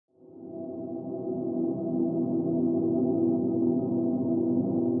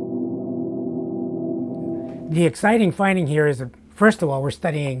The exciting finding here is that, first of all, we're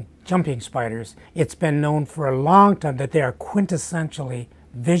studying jumping spiders. It's been known for a long time that they are quintessentially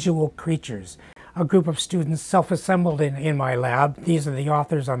visual creatures. A group of students self-assembled in my lab. These are the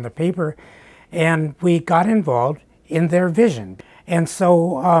authors on the paper. And we got involved in their vision. And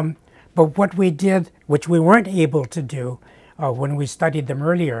so, but what we did, which we weren't able to do when we studied them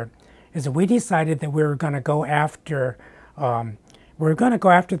earlier, is that we decided that we were going to go after the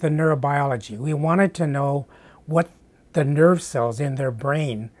neurobiology. We wanted to know what the nerve cells in their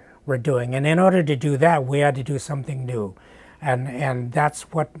brain were doing, and in order to do that, we had to do something new, and that's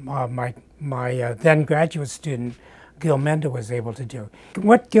what my then graduate student Gil Menda was able to do.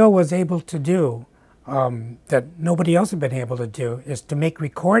 What Gil was able to do that nobody else had been able to do is to make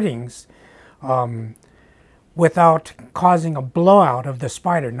recordings without causing a blowout of the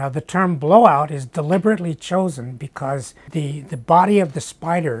spider. Now, the term blowout is deliberately chosen because the body of the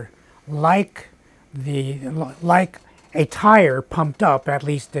spider, like a tire pumped up, at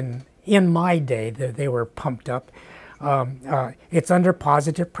least in my day, they were pumped up, it's under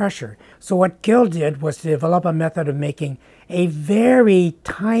positive pressure. So what Gil did was to develop a method of making a very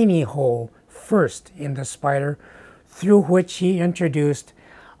tiny hole first in the spider, through which he introduced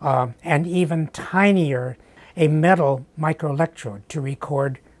an even tinier a metal microelectrode to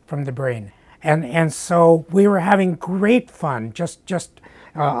record from the brain. And so we were having great fun just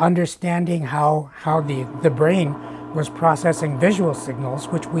understanding how the brain was processing visual signals,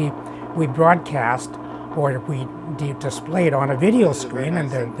 which we broadcast or we displayed on a video screen,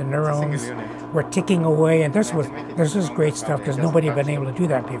 and the neurons were ticking away, and this was great stuff because nobody had been able to do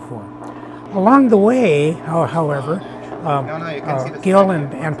that before. Along the way, however, Gil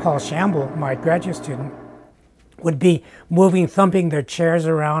and Paul Shamble, my graduate student, would be thumping their chairs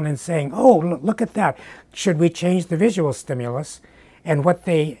around and saying, "Oh, look at that! Should we change the visual stimulus?" And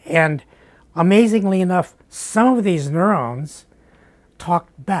amazingly enough, some of these neurons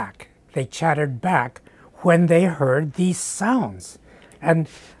talked back. They chattered back when they heard these sounds, and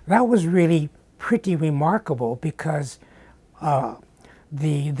that was really pretty remarkable because the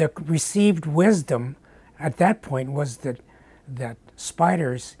received wisdom at that point was that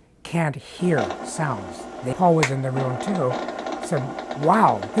spiders can't hear sounds. Paul was in the room too, said,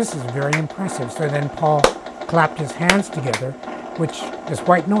 "Wow, this is very impressive." So then Paul clapped his hands together, which is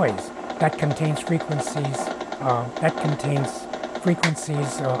white noise. That contains frequencies. At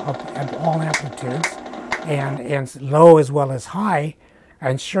all amplitudes, and low as well as high.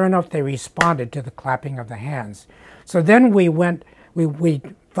 And sure enough, they responded to the clapping of the hands. So then we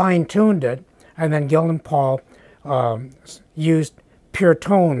fine-tuned it, and then Gil and Paul used pure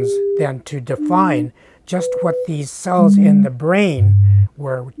tones then to define just what these cells in the brain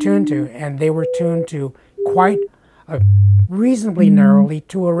were tuned to, and they were tuned to quite reasonably narrowly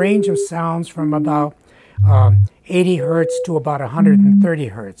to a range of sounds from about 80 hertz to about 130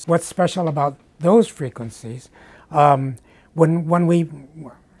 hertz. What's special about those frequencies? When we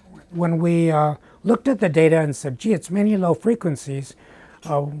looked at the data and said, "Gee, it's many low frequencies,"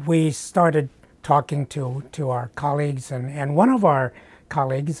 we started talking to our colleagues, and one of our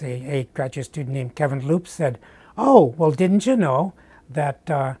colleagues, a graduate student named Kevin Loop, said, "Oh, well, didn't you know that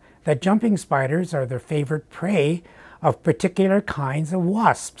jumping spiders are the favorite prey of particular kinds of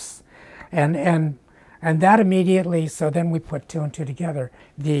wasps?" And that immediately, so then we put two and two together.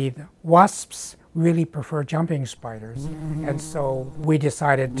 The wasps really prefer jumping spiders, and so we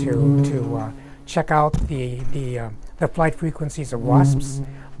decided to check out the flight frequencies of wasps,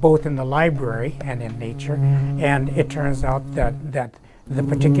 both in the library and in nature. And it turns out that the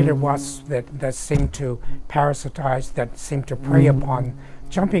particular wasps that seem to parasitize, that seem to prey upon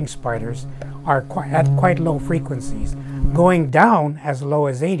jumping spiders, are at quite low frequencies, going down as low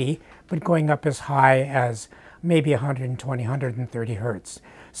as 80, but going up as high as maybe 120, 130 hertz.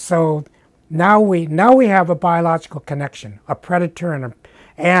 So now we have a biological connection, a predator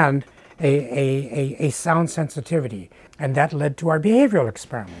and a sound sensitivity, and that led to our behavioral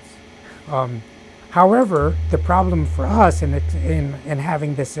experiments. However, the problem for us in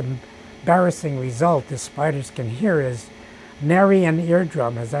having this embarrassing result, the spiders can hear, is nary an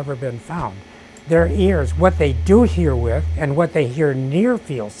eardrum has ever been found. Their ears, what they do hear with and what they hear near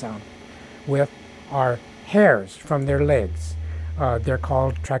field sound with, are hairs from their legs. They're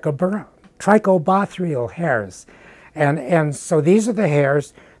called trichobothrial hairs. And so these are the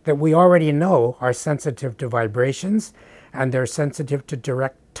hairs that we already know are sensitive to vibrations, and they're sensitive to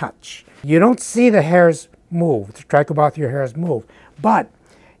direct touch. You don't see the hairs move, the trichobothrial hairs move, but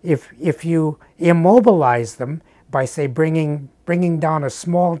if you immobilize them by, say, bringing down a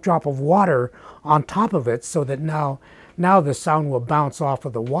small drop of water on top of it, so that now now the sound will bounce off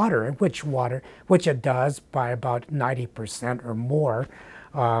of the water, which it does by about 90% or more.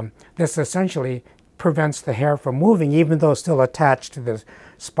 This essentially prevents the hair from moving, even though it's still attached to the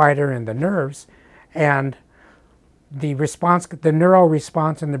spider and the nerves, and the neural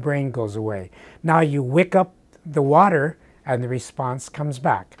response in the brain goes away. Now you wick up the water and the response comes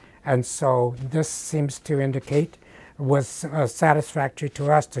back. And so this seems to indicate, was satisfactory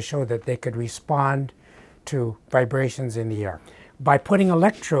to us to show that they could respond to vibrations in the air. By putting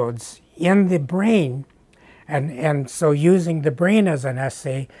electrodes in the brain, and so using the brain as an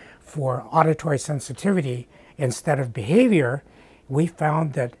assay for auditory sensitivity instead of behavior, we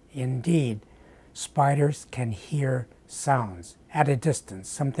found that indeed spiders can hear sounds at a distance,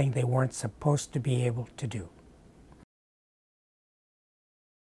 something they weren't supposed to be able to do.